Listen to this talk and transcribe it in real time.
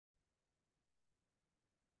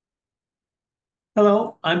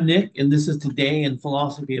Hello, I'm Nick, and this is Today in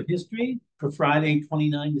Philosophy of History for Friday,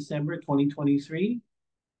 29 December 2023.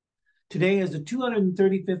 Today is the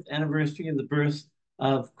 235th anniversary of the birth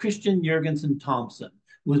of Christian Jürgensen Thomsen,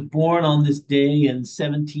 who was born on this day in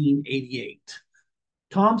 1788.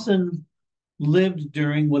 Thomsen lived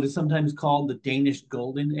during what is sometimes called the Danish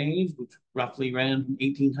Golden Age, which roughly ran from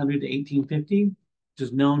 1800 to 1850, which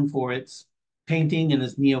is known for its painting and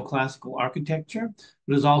its neoclassical architecture.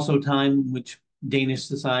 It was also a time in which Danish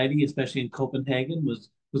society, especially in Copenhagen, was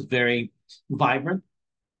very vibrant.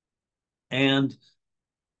 And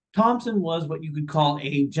Thomsen was what you could call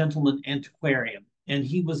a gentleman antiquarian, and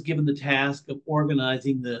he was given the task of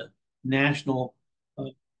organizing the national uh,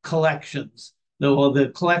 collections, though the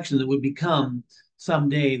collection that would become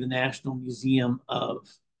someday the National Museum of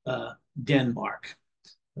Denmark.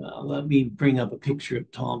 Let me bring up a picture of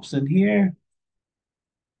Thomsen here.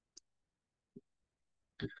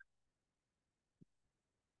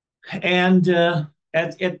 And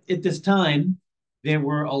at this time, there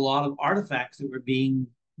were a lot of artifacts that were being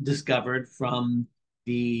discovered from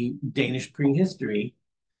the Danish prehistory,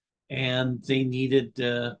 and they needed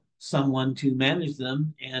someone to manage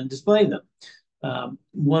them and display them.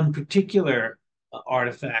 One particular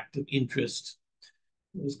artifact of interest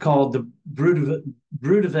was called the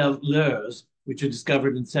Brudeveld which was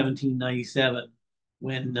discovered in 1797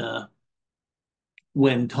 when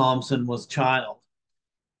when Thomsen was a child.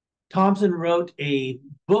 Thomsen wrote a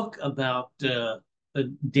book about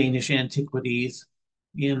Danish antiquities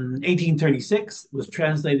in 1836. It was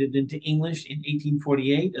translated into English in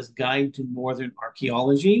 1848 as Guide to Northern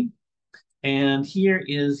Archaeology. And here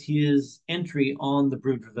is his entry on the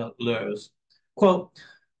Broederveld. Quote,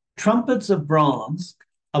 trumpets of bronze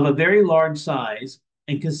of a very large size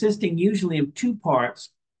and consisting usually of two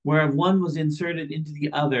parts, whereof one was inserted into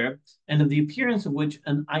the other, and of the appearance of which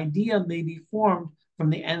an idea may be formed from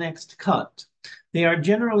the annexed cut. They are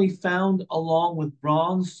generally found along with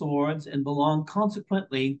bronze swords and belong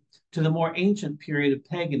consequently to the more ancient period of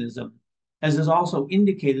paganism, as is also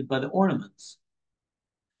indicated by the ornaments.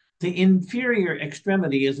 The inferior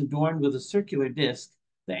extremity is adorned with a circular disc,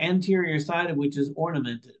 the anterior side of which is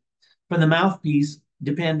ornamented. From the mouthpiece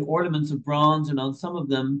depend ornaments of bronze, and on some of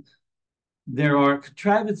them there are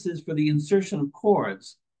contrivances for the insertion of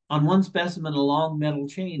cords. On one specimen, a long metal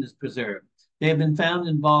chain is preserved. They have been found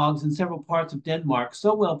in bogs in several parts of Denmark,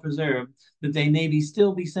 so well preserved that they may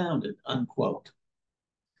still be sounded, unquote.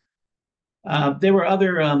 There were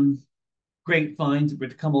other great finds that were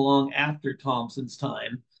to come along after Thomsen's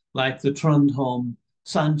time, like the Trundholm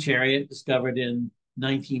sun chariot discovered in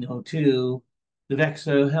 1902, the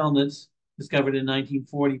Vexo helmets discovered in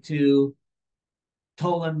 1942,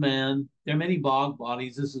 Toland Man. There are many bog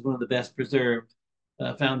bodies. This is one of the best preserved,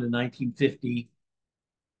 found in 1950.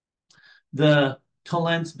 The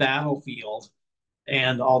Tolentz battlefield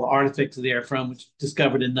and all the artifacts there from, which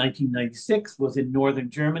discovered in 1996, was in northern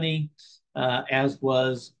Germany, as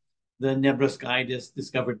was the Nebruskaitis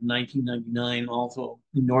discovered in 1999, also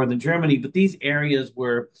in northern Germany. But these areas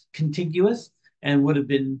were contiguous and would have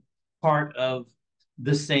been part of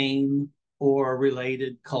the same or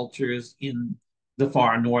related cultures in the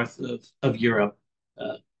far north of Europe.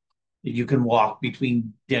 Uh, you can walk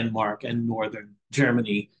between Denmark and northern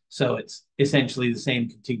Germany, so it's essentially the same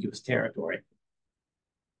contiguous territory.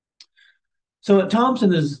 So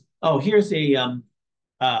Thomsen is, oh, here's an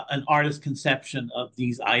artist's conception of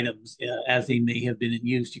these items as they may have been in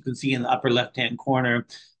use. You can see in the upper left-hand corner,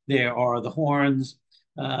 there are the horns,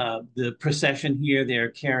 the procession here,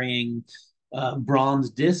 they're carrying bronze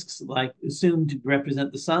discs, like assumed to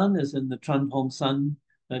represent the sun, as in the Trundholm sun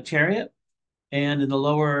chariot. And in the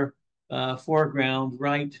lower foreground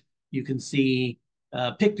right, you can see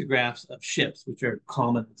pictographs of ships, which are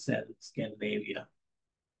common set in Scandinavia.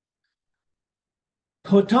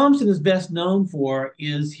 What Thomsen is best known for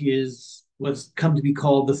is his what's come to be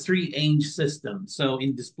called the three-age system. So,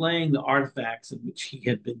 in displaying the artifacts of which he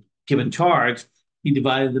had been given charge, he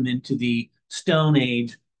divided them into the Stone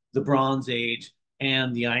Age, the Bronze Age,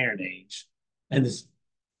 and the Iron Age. And this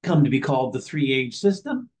come to be called the three-age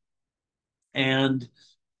system. And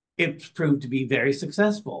it's proved to be very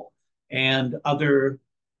successful. And other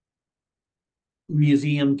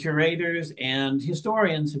museum curators and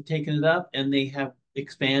historians have taken it up and they have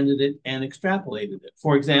expanded it and extrapolated it.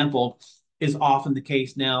 For example, is often the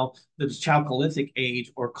case now that the Chalcolithic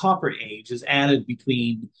age or Copper age is added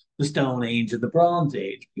between the Stone Age and the Bronze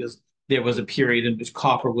Age, because there was a period in which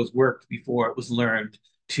copper was worked before it was learned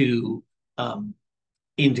to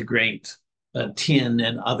integrate tin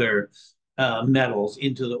and other metals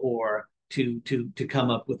into the ore to come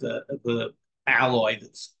up with a alloy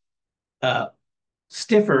that's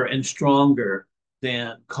stiffer and stronger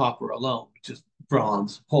than copper alone, which is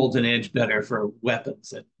bronze, holds an edge better for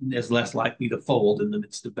weapons and is less likely to fold in the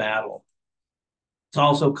midst of battle. It's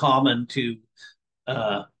also common to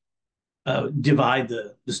uh, divide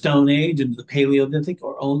the Stone Age into the Paleolithic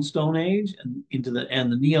or Old Stone Age and into the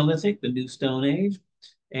Neolithic, the New Stone Age,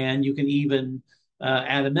 and you can even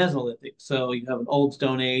add a Mesolithic. So you have an Old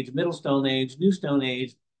Stone Age, Middle Stone Age, New Stone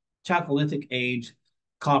Age, Chalcolithic Age,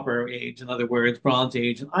 Copper Age, in other words, Bronze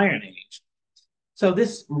Age, and Iron Age. So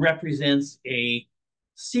this represents a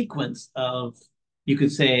sequence of, you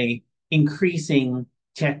could say, increasing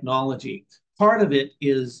technology. Part of it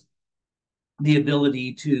is the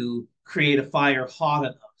ability to create a fire hot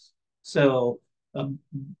enough. So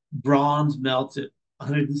bronze melts at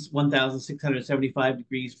 1,675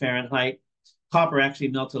 degrees Fahrenheit. Copper actually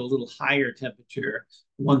melts at a little higher temperature,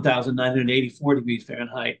 1,984 degrees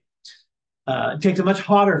Fahrenheit. It takes a much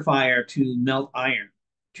hotter fire to melt iron,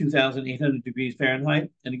 2,800 degrees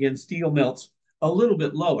Fahrenheit. And again, steel melts a little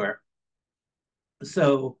bit lower,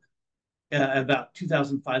 so about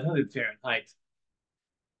 2,500 Fahrenheit.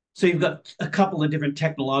 So you've got a couple of different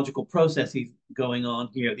technological processes going on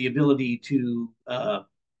here. The ability to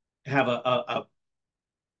have a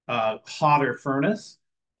hotter furnace,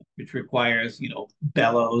 which requires,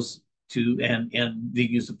 bellows and the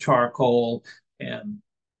use of charcoal and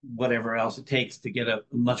whatever else it takes to get a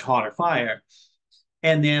much hotter fire.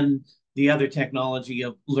 And then the other technology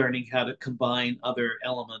of learning how to combine other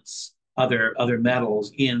elements, other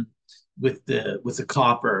metals in with the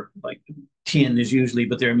copper, like tin is usually,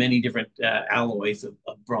 but there are many different alloys of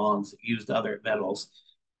bronze that use other metals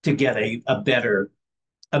to get a better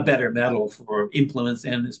metal for implements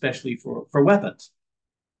and especially for weapons.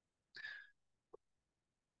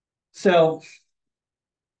 So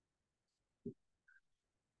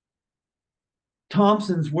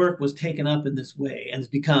Thomson's work was taken up in this way and has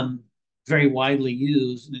become very widely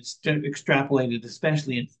used, and it's extrapolated,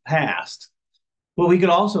 especially in the past. But we could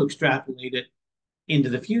also extrapolate it into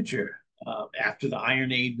the future. After the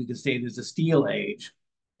Iron Age, we could say there's a Steel Age,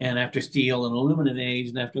 and after steel, an Aluminum Age,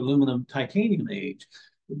 and after aluminum, Titanium Age.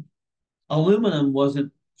 Aluminum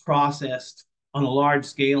wasn't processed on a large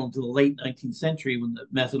scale until the late 19th century when the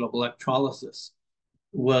method of electrolysis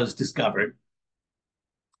was discovered.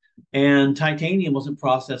 And titanium wasn't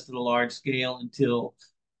processed at a large scale until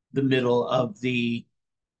the middle of the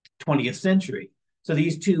 20th century. So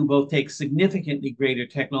these two both take significantly greater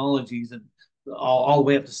technologies, and all the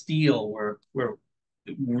way up to steel were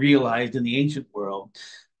realized in the ancient world.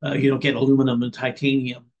 You don't get aluminum and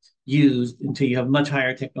titanium used until you have much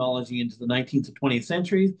higher technology into the 19th and 20th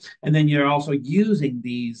centuries. And then you're also using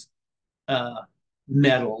these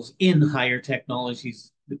metals in higher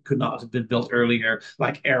technologies that could not have been built earlier,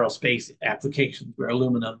 like aerospace applications where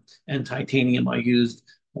aluminum and titanium are used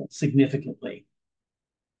significantly.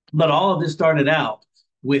 But all of this started out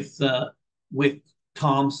with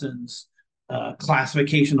Thomson's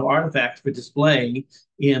classification of artifacts for display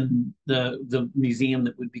in the museum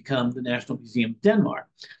that would become the National Museum of Denmark.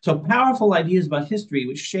 So powerful ideas about history,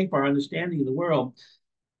 which shape our understanding of the world,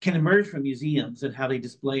 can emerge from museums and how they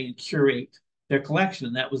display and curate their collection.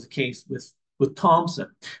 And that was the case with Thomson.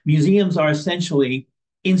 Museums are essentially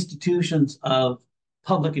institutions of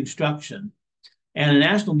public instruction, and a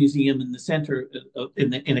national museum in the center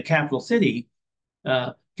in a capital city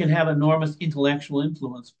can have enormous intellectual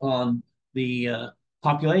influence on the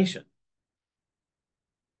population.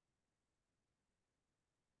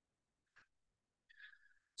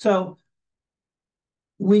 So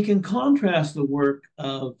we can contrast the work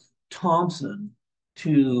of Thomson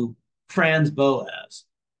to Franz Boas,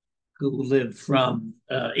 who lived from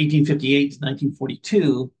 1858 to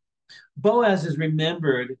 1942. Boas is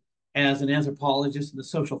remembered as an anthropologist and a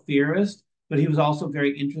social theorist, but he was also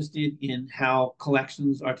very interested in how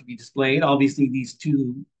collections are to be displayed. Obviously, these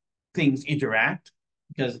two things interact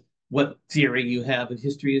because what theory you have of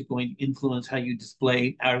history is going to influence how you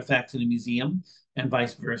display artifacts in a museum and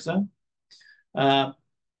vice versa.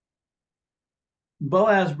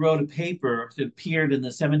 Boas wrote a paper that appeared in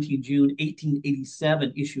the 17 June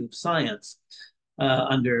 1887 issue of Science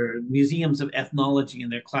under Museums of Ethnology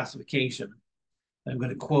and their classification. I'm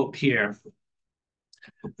going to quote here.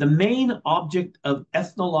 The main object of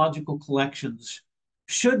ethnological collections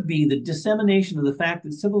should be the dissemination of the fact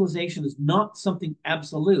that civilization is not something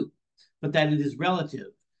absolute, but that it is relative,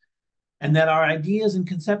 and that our ideas and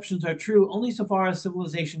conceptions are true only so far as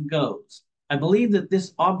civilization goes. I believe that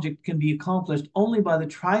this object can be accomplished only by the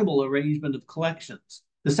tribal arrangement of collections.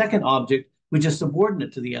 The second object, which is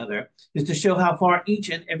subordinate to the other, is to show how far each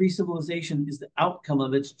and every civilization is the outcome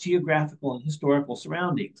of its geographical and historical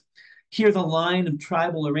surroundings. Here, the line of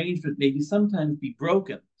tribal arrangement may be sometimes be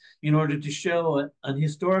broken in order to show an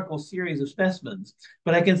historical series of specimens,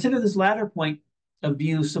 but I consider this latter point of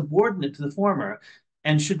view subordinate to the former,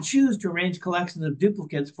 and should choose to arrange collections of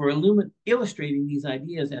duplicates for illustrating these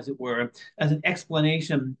ideas, as it were, as an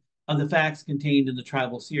explanation of the facts contained in the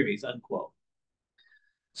tribal series, unquote.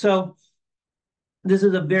 So this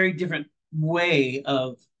is a very different way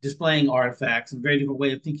of displaying artifacts, and a very different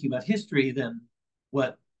way of thinking about history than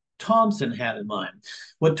what Thomsen had in mind.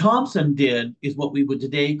 What Thomsen did is what we would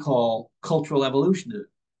today call cultural evolutionism.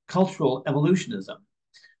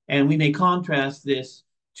 And we may contrast this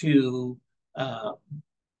to the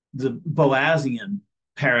Boasian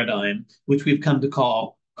paradigm, which we've come to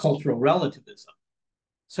call cultural relativism.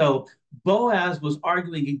 So Boas was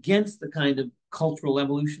arguing against the kind of cultural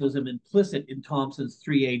evolutionism implicit in Thomsen's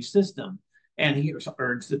three-age system. And he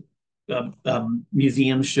urged that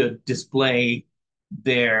museums should display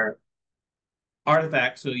their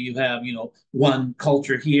artifacts. So you have, one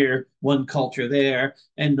culture here, one culture there,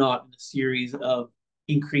 and not in a series of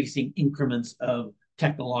increasing increments of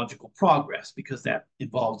technological progress, because that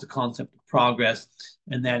involves the concept of progress,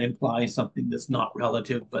 and that implies something that's not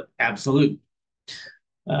relative but absolute.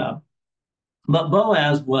 But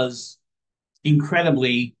Boas was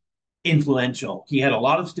incredibly influential. He had a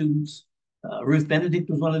lot of students. Ruth Benedict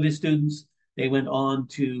was one of his students. They went on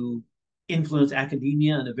to influence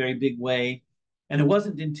academia in a very big way. And it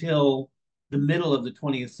wasn't until the middle of the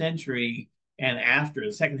 20th century and after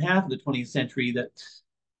the second half of the 20th century that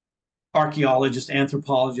archaeologists,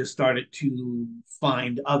 anthropologists started to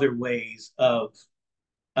find other ways of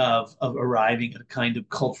arriving at a kind of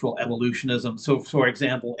cultural evolutionism. So, for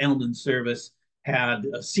example, Elman Service had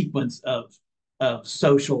a sequence of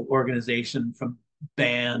social organization, from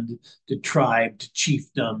band to tribe to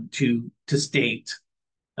chiefdom to state,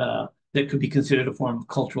 that could be considered a form of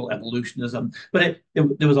cultural evolutionism. But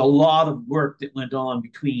there was a lot of work that went on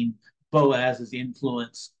between Boas's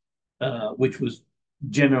influence, which was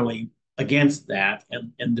generally against that,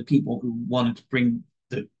 and the people who wanted to bring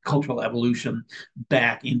the cultural evolution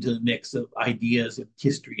back into the mix of ideas of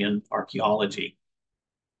history and archaeology.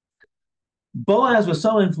 Boas was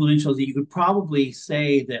so influential that you could probably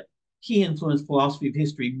say that he influenced philosophy of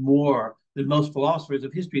history more than most philosophers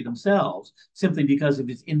of history themselves, simply because of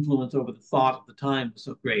his influence over the thought of the time was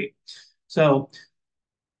so great. So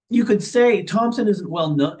you could say Thomsen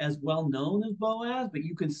isn't as well known as Boas, but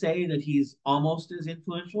you could say that he's almost as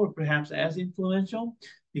influential, or perhaps as influential,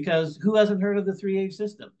 because who hasn't heard of the three-age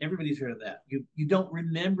system? Everybody's heard of that. You don't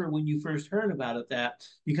remember when you first heard about it, that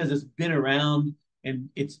because it's been around and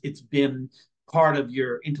it's been part of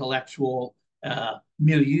your intellectual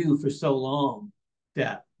milieu for so long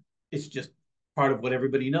that it's just part of what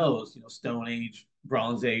everybody knows. Stone Age,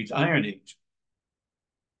 Bronze Age, Iron Age.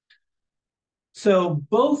 So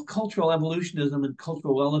both cultural evolutionism and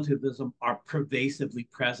cultural relativism are pervasively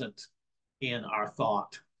present in our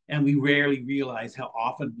thought, and we rarely realize how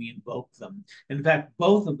often we invoke them. In fact,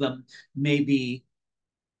 both of them may be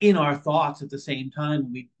in our thoughts at the same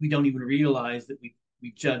time. We don't even realize that we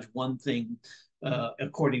judge one thing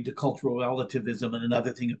according to cultural relativism and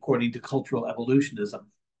another thing according to cultural evolutionism.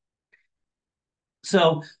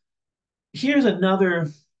 So here's another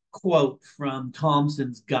quote from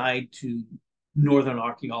Thomsen's Guide to Northern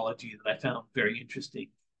Archaeology that I found very interesting.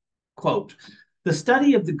 Quote, "The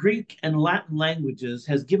study of the Greek and Latin languages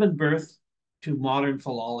has given birth to modern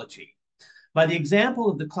philology. By the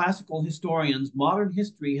example of the classical historians, modern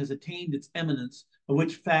history has attained its eminence, of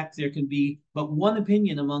which fact there can be but one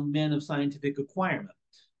opinion among men of scientific acquirement.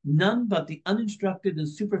 None but the uninstructed and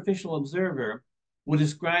superficial observer would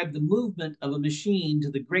ascribe the movement of a machine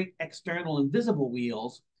to the great external and visible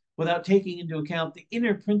wheels without taking into account the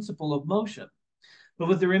inner principle of motion. But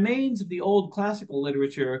with the remains of the old classical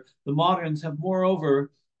literature, the moderns have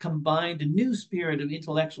moreover combined a new spirit of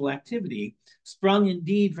intellectual activity, sprung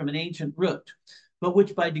indeed from an ancient root, but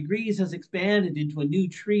which by degrees has expanded into a new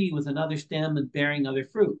tree with another stem and bearing other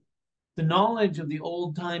fruit. The knowledge of the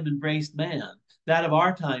old time embraced man, that of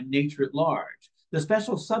our time nature at large. The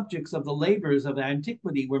special subjects of the labors of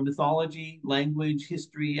antiquity were mythology, language,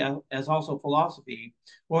 history, as also philosophy,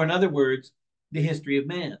 or in other words, the history of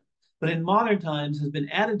man. But in modern times has been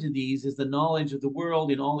added to these is the knowledge of the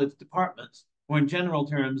world in all its departments, or in general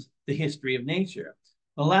terms, the history of nature.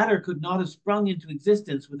 The latter could not have sprung into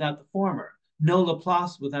existence without the former, no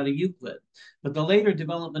Laplace without a Euclid. But the later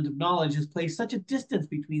development of knowledge has placed such a distance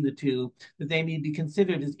between the two that they may be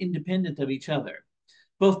considered as independent of each other.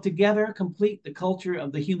 Both together complete the culture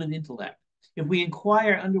of the human intellect. If we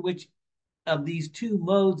inquire under which of these two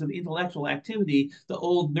modes of intellectual activity the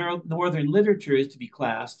old northern literature is to be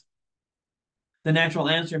classed, The natural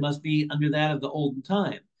answer must be under that of the olden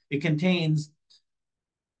time. It contains,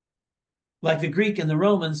 like the Greek and the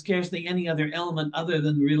Roman, scarcely any other element other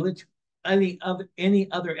than religion, any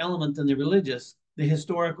other element than the religious, the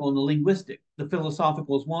historical, and the linguistic. The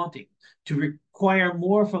philosophical is wanting. To require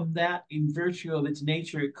more from that in virtue of its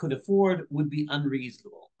nature it could afford would be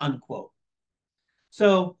unreasonable, unquote.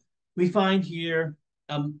 So we find here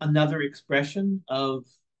another expression of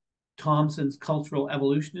Thomson's cultural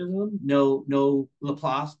evolutionism. No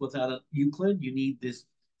Laplace without a Euclid. You need this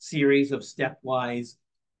series of stepwise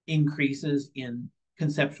increases in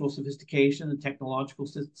conceptual sophistication and technological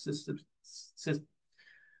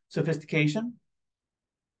sophistication.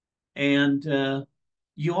 And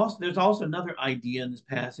there's also another idea in this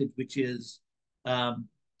passage, which is the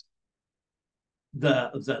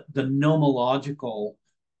nomological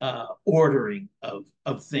ordering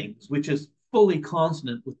of things, which is fully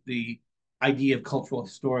consonant with the idea of cultural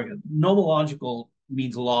historian. Nomological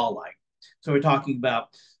means law-like. So we're talking about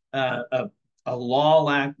a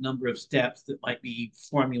law-like number of steps that might be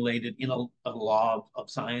formulated in a law of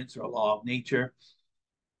science or a law of nature.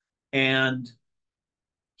 And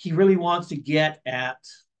he really wants to get at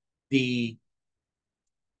the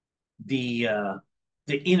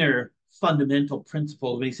inner fundamental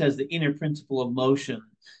principle. When he says the inner principle of motion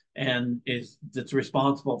and that's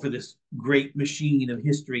responsible for this great machine of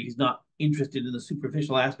history, he's not interested in the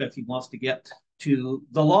superficial aspects. He wants to get to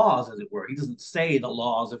the laws, as it were. He doesn't say the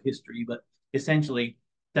laws of history, but essentially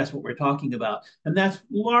that's what we're talking about. And that's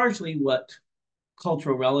largely what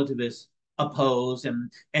cultural relativists oppose,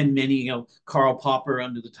 and many, Karl Popper,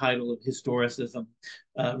 under the title of historicism,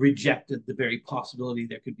 rejected the very possibility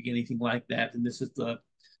there could be anything like that. And this is the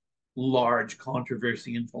large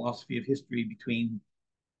controversy in philosophy of history between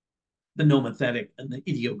the nomothetic and the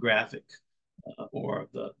ideographic, or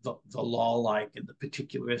the law-like and the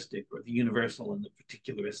particularistic, or the universal and the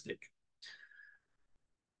particularistic.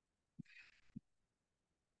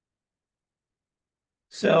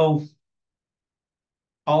 So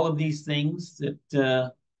all of these things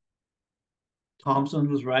that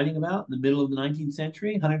Thomson was writing about in the middle of the 19th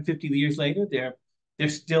century, 150 years later, they're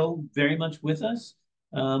still very much with us.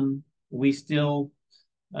 We still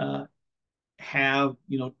have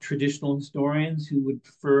traditional historians who would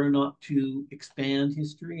prefer not to expand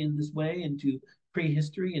history in this way into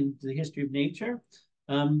prehistory and the history of nature.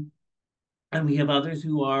 And we have others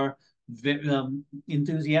who are very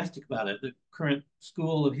enthusiastic about it. The current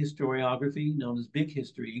school of historiography, known as Big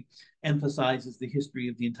History, emphasizes the history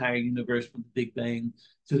of the entire universe from the Big Bang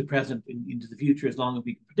to the present and into the future, as long as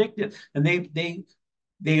we can predict it. And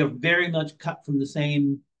they are very much cut from the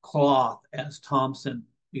same cloth as Thomson,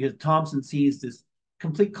 because Thomson sees this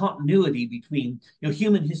complete continuity between,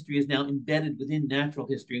 human history is now embedded within natural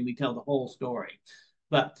history, and we tell the whole story.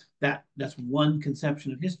 But that's one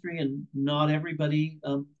conception of history, and not everybody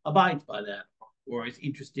abides by that or is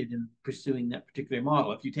interested in pursuing that particular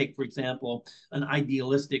model. If you take, for example, an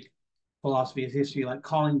idealistic philosophy of history like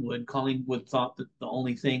Collingwood thought that the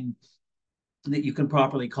only thing that you can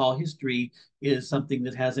properly call history is something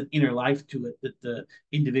that has an inner life to it, that the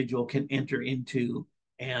individual can enter into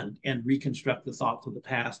and reconstruct the thoughts of the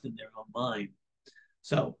past in their own mind.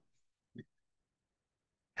 So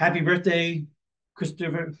happy birthday,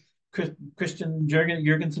 Christian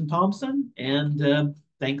Jürgensen Thomsen, and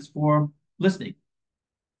thanks for listening.